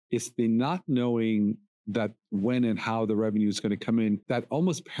It's the not knowing that when and how the revenue is going to come in that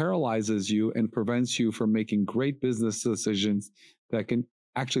almost paralyzes you and prevents you from making great business decisions that can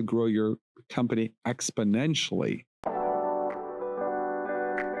actually grow your company exponentially.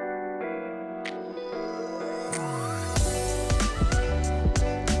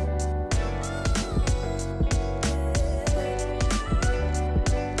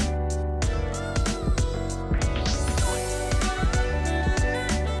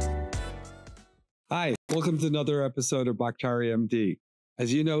 Hi, welcome to another episode of Baktari MD.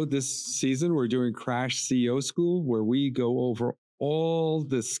 As you know, this season we're doing Crash CEO School, where we go over all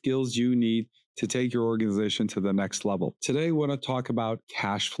the skills you need to take your organization to the next level. Today, I want to talk about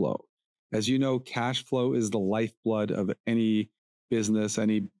cash flow. As you know, cash flow is the lifeblood of any business,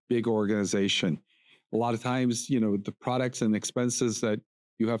 any big organization. A lot of times, the products and expenses that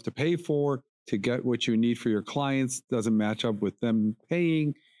you have to pay for to get what you need for your clients doesn't match up with them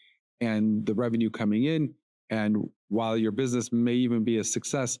paying and the revenue coming in. And while your business may even be a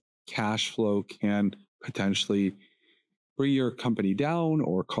success, cash flow can potentially bring your company down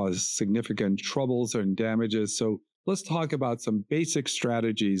or cause significant troubles and damages. So let's talk about some basic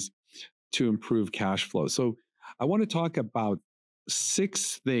strategies to improve cash flow. So I want to talk about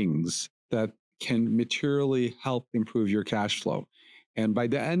 6 things that can materially help improve your cash flow. And by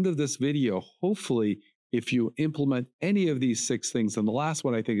the end of this video, hopefully, if you implement any of these 6 things, and the last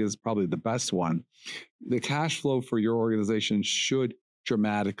one I think is probably the best one, the cash flow for your organization should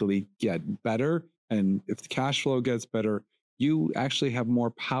dramatically get better. And if the cash flow gets better, you actually have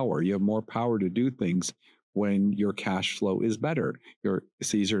more power. You have more power to do things when your cash flow is better.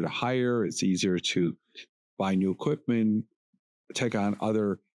 It's easier to hire, it's easier to buy new equipment, take on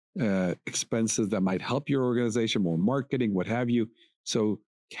other expenses that might help your organization, more marketing, what have you. So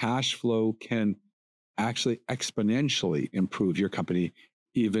cash flow can actually exponentially improve your company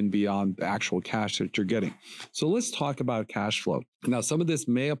even beyond the actual cash that you're getting. So let's talk about cash flow. Now, some of this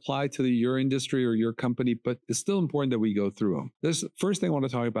may apply to your industry or your company, but it's still important that we go through them. This first thing I want to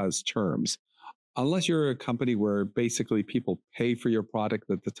talk about is terms. Unless you're a company where basically people pay for your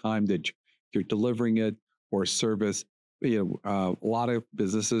product at the time that you're delivering it or service, a lot of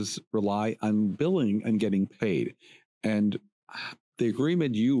businesses rely on billing and getting paid. And the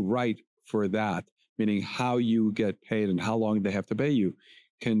agreement you write for that, meaning how you get paid and how long they have to pay you,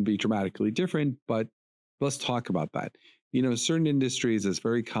 can be dramatically different, but let's talk about that. Certain industries, it's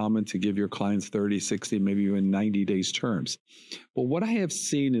very common to give your clients 30, 60, maybe even 90 days terms. But what I have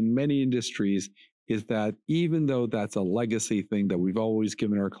seen in many industries is that even though that's a legacy thing that we've always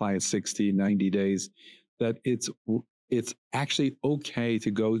given our clients 60, 90 days, that it's actually okay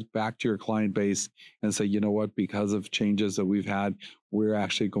to go back to your client base and say, you know what, because of changes that we've had, we're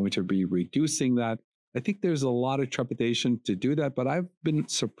actually going to be reducing that. I think there's a lot of trepidation to do that, but I've been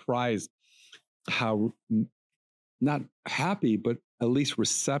surprised how not happy, but at least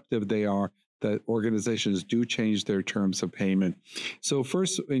receptive they are that organizations do change their terms of payment. So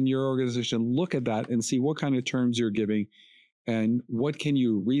first, in your organization, look at that and see what kind of terms you're giving and what can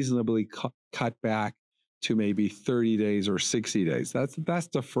you reasonably cut back to maybe 30 days or 60 days. That's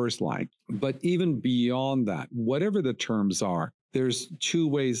the first line. But even beyond that, whatever the terms are, there's 2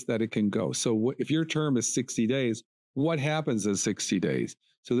 ways that it can go. So if your term is 60 days, what happens in 60 days?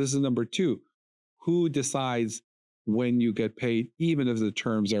 So this is number 2. Who decides when you get paid, even if the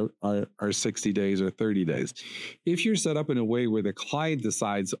terms are 60 days or 30 days? If you're set up in a way where the client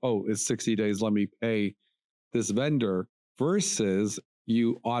decides, oh, it's 60 days, let me pay this vendor, versus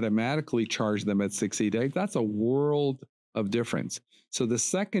you automatically charge them at 60 days, that's a world of difference. So the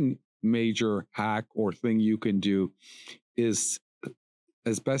second major hack or thing you can do is,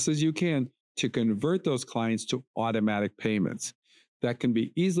 as best as you can, to convert those clients to automatic payments. That can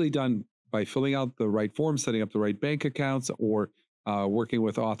be easily done by filling out the right forms, setting up the right bank accounts, or working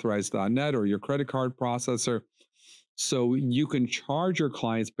with Authorize.net or your credit card processor. So you can charge your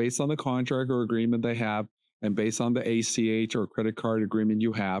clients based on the contract or agreement they have and based on the ACH or credit card agreement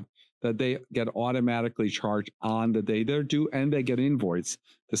you have, that they get automatically charged on the day they're due and they get invoiced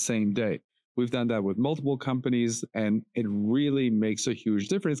the same day. We've done that with multiple companies, and it really makes a huge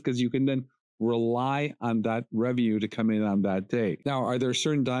difference because you can then rely on that revenue to come in on that day. Now, are there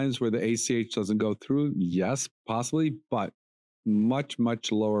certain times where the ACH doesn't go through? Yes, possibly, but much,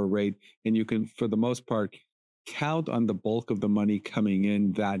 much lower rate. And you can, for the most part, count on the bulk of the money coming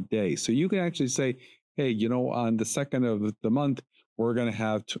in that day. So you can actually say, hey, on the 2nd of the month, we're going to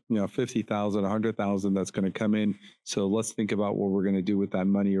have 50,000, 100,000 that's going to come in. So let's think about what we're going to do with that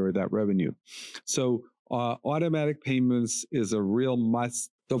money or that revenue. So automatic payments is a real must.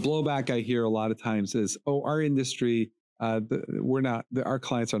 The blowback I hear a lot of times is, oh, our industry our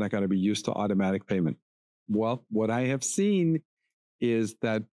clients are not going to be used to automatic payment. Well, what I have seen is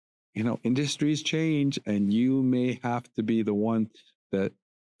that, industries change, and you may have to be the one that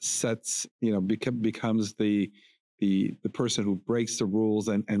sets, becomes the person who breaks the rules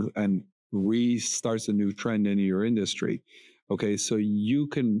and restarts a new trend in your industry. Okay, so you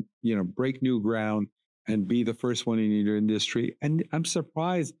can, break new ground and be the first one in your industry. And I'm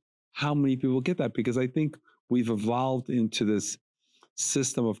surprised how many people get that, because I think we've evolved into this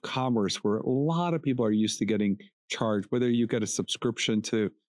system of commerce where a lot of people are used to getting charged, whether you get a subscription to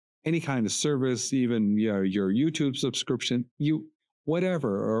any kind of service, even, your YouTube subscription,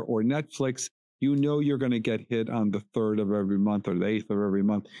 whatever, or Netflix, you're going to get hit on the 3rd of every month or the 8th of every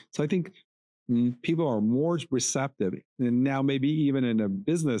month. So I think people are more receptive, and now maybe even in a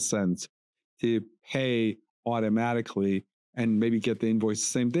business sense, to pay automatically and maybe get the invoice the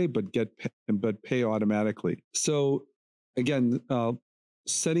same day, but pay automatically. So again,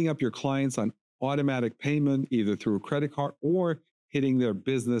 setting up your clients on automatic payment, either through a credit card or hitting their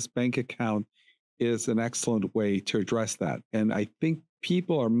business bank account, is an excellent way to address that. And I think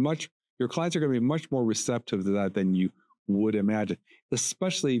your clients are going to be much more receptive to that than you would imagine,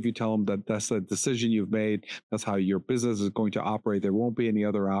 especially if you tell them that that's a decision you've made, that's how your business is going to operate. There won't be any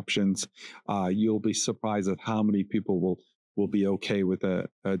other options. You'll be surprised at how many people will be okay with the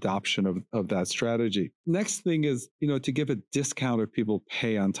adoption of that strategy. Next thing is, to give a discount if people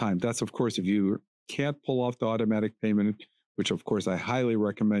pay on time. That's, of course, if you can't pull off the automatic payment, which of course I highly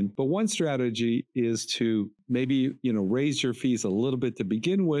recommend. But one strategy is to maybe, raise your fees a little bit to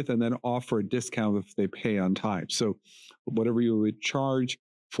begin with, and then offer a discount if they pay on time. So whatever you would charge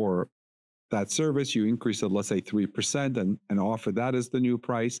for that service, you increase it, let's say 3%, and offer that as the new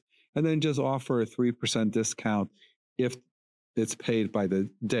price, and then just offer a 3% discount if it's paid by the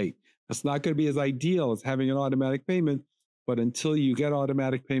date. That's not going to be as ideal as having an automatic payment, but until you get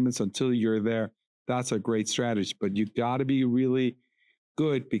automatic payments, until you're there, that's a great strategy. But you got to be really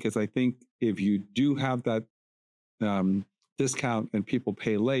good, because I think if you do have that discount and people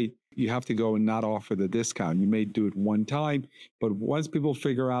pay late, you have to go and not offer the discount. You may do it one time, but once people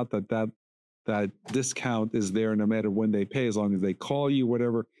figure out that discount is there no matter when they pay, as long as they call you,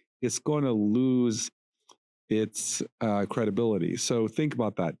 whatever, it's going to lose its credibility. So think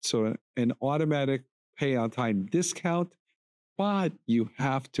about that. So an automatic pay on time discount, but you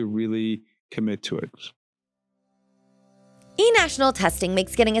have to really commit to it. eNational testing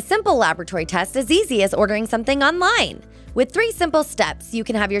makes getting a simple laboratory test as easy as ordering something online. With 3 simple steps, you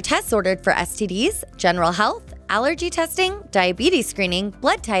can have your tests ordered for STDs, general health, allergy testing, diabetes screening,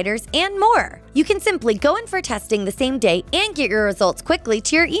 blood titers, and more. You can simply go in for testing the same day and get your results quickly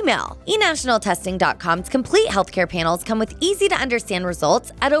to your email. eNationalTesting.com's complete healthcare panels come with easy-to-understand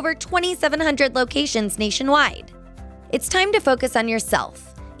results at over 2,700 locations nationwide. It's time to focus on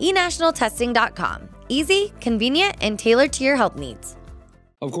yourself. eNationalTesting.com. Easy, convenient, and tailored to your health needs.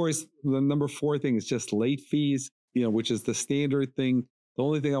 Of course, the number 4 thing is just late fees, which is the standard thing. The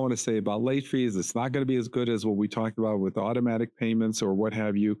only thing I want to say about late fees, it's not going to be as good as what we talked about with automatic payments or what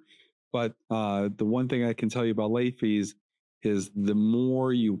have you. But the one thing I can tell you about late fees is the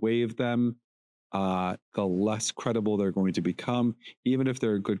more you waive them, the less credible they're going to become. Even if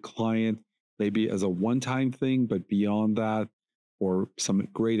they're a good client, maybe as a one-time thing, but beyond that, or some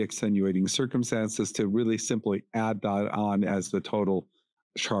great extenuating circumstances, to really simply add that on as the total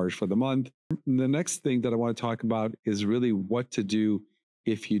charge for the month. The next thing that I want to talk about is really what to do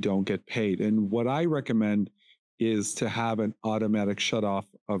if you don't get paid. And what I recommend is to have an automatic shutoff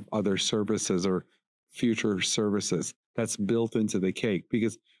of other services or future services that's built into the cake.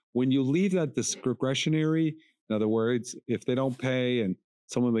 Because when you leave that discretionary, in other words, if they don't pay and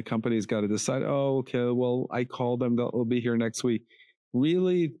someone in the company's got to decide, oh, okay, well, I called them, they'll be here next week.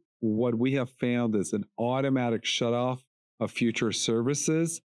 Really, what we have found is an automatic shutoff of future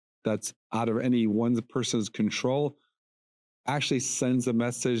services that's out of any one person's control actually sends a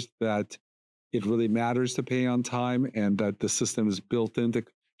message that it really matters to pay on time and that the system is built in to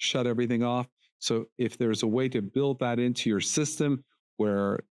shut everything off. So if there's a way to build that into your system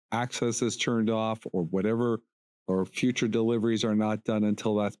where access is turned off or whatever, or future deliveries are not done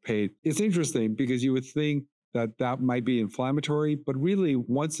until that's paid, it's interesting because you would think that that might be inflammatory, but really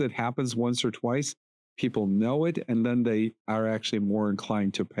once it happens once or twice, people know it, and then they are actually more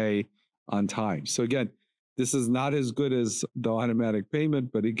inclined to pay on time. So again, this is not as good as the automatic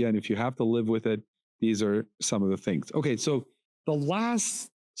payment, but again, if you have to live with it, these are some of the things. Okay, so the last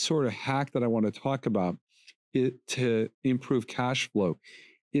sort of hack that I want to talk about to improve cash flow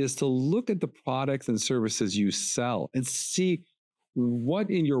is to look at the products and services you sell and see what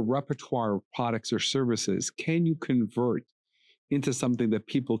in your repertoire of products or services can you convert into something that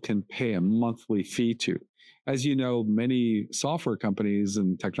people can pay a monthly fee to? As you know, many software companies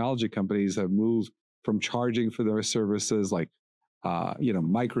and technology companies have moved from charging for their services like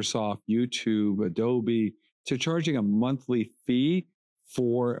Microsoft, YouTube, Adobe, to charging a monthly fee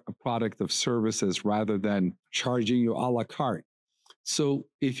for a product of services rather than charging you a la carte. So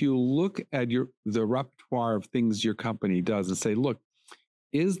if you look at the repertoire of things your company does and say, look,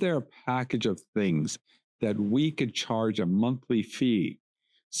 is there a package of things that we could charge a monthly fee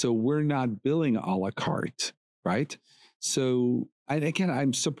so we're not billing a la carte, right? So, and again,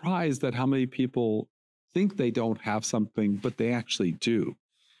 I'm surprised at how many people think they don't have something, but they actually do.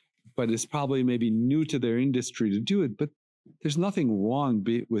 But it's probably maybe new to their industry to do it. But there's nothing wrong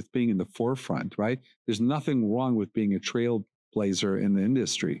with being in the forefront, right? There's nothing wrong with being a trailblazer in the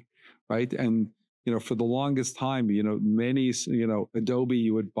industry, right? And for the longest time, many, Adobe,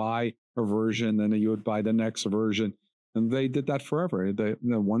 you would buy a version, then you would buy the next version, and they did that forever.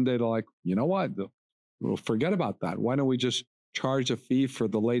 One day they're like, you know what? We'll forget about that. Why don't we just charge a fee for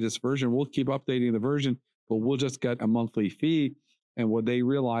the latest version? We'll keep updating the version, but we'll just get a monthly fee. And what they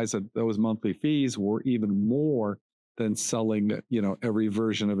realized that those monthly fees were even more than selling, every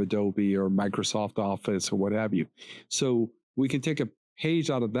version of Adobe or Microsoft Office or what have you. So we can take a page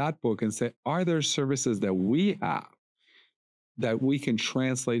out of that book and say, are there services that we have that we can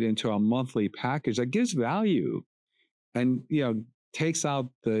translate into a monthly package that gives value and, takes out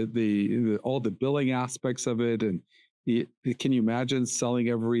the all the billing aspects of it? And can you imagine selling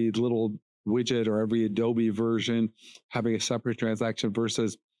every little widget or every Adobe version, having a separate transaction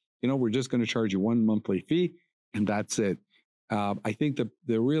versus, we're just going to charge you one monthly fee and that's it. I think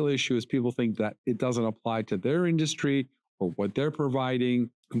the real issue is people think that it doesn't apply to their industry or what they're providing.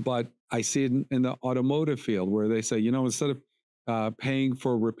 But I see it in the automotive field where they say, instead of paying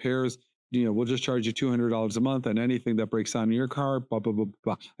for repairs, we'll just charge you $200 a month and anything that breaks down in your car, blah, blah, blah,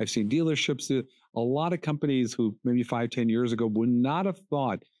 blah. I've seen dealerships, a lot of companies who maybe 5-10 years ago would not have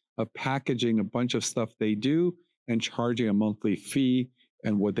thought of packaging a bunch of stuff they do and charging a monthly fee.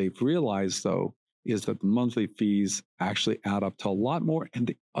 And what they've realized, though, is that the monthly fees actually add up to a lot more. And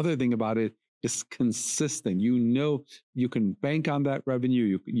the other thing about it is consistent. You can bank on that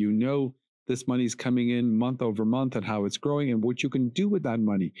revenue. You know this money's coming in month over month and how it's growing and what you can do with that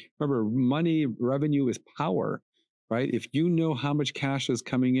money. Remember, revenue is power, right? If you know how much cash is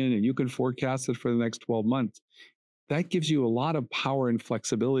coming in and you can forecast it for the next 12 months, that gives you a lot of power and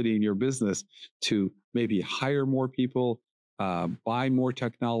flexibility in your business to maybe hire more people, buy more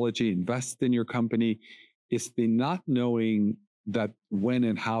technology, invest in your company. It's the not knowing that when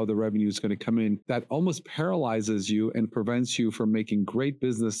and how the revenue is going to come in that almost paralyzes you and prevents you from making great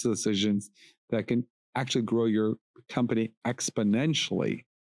business decisions that can actually grow your company exponentially,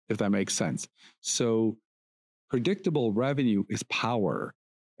 if that makes sense. So predictable revenue is power,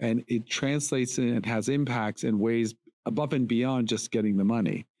 and it translates and has impacts in ways above and beyond just getting the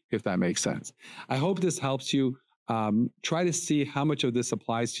money, if that makes sense. I hope this helps you. Try to see how much of this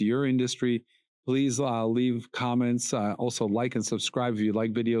applies to your industry. Please leave comments. Also like and subscribe if you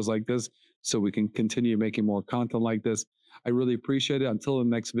like videos like this so we can continue making more content like this. I really appreciate it. Until the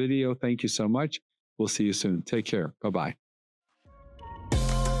next video, thank you so much. We'll see you soon. Take care. Bye-bye.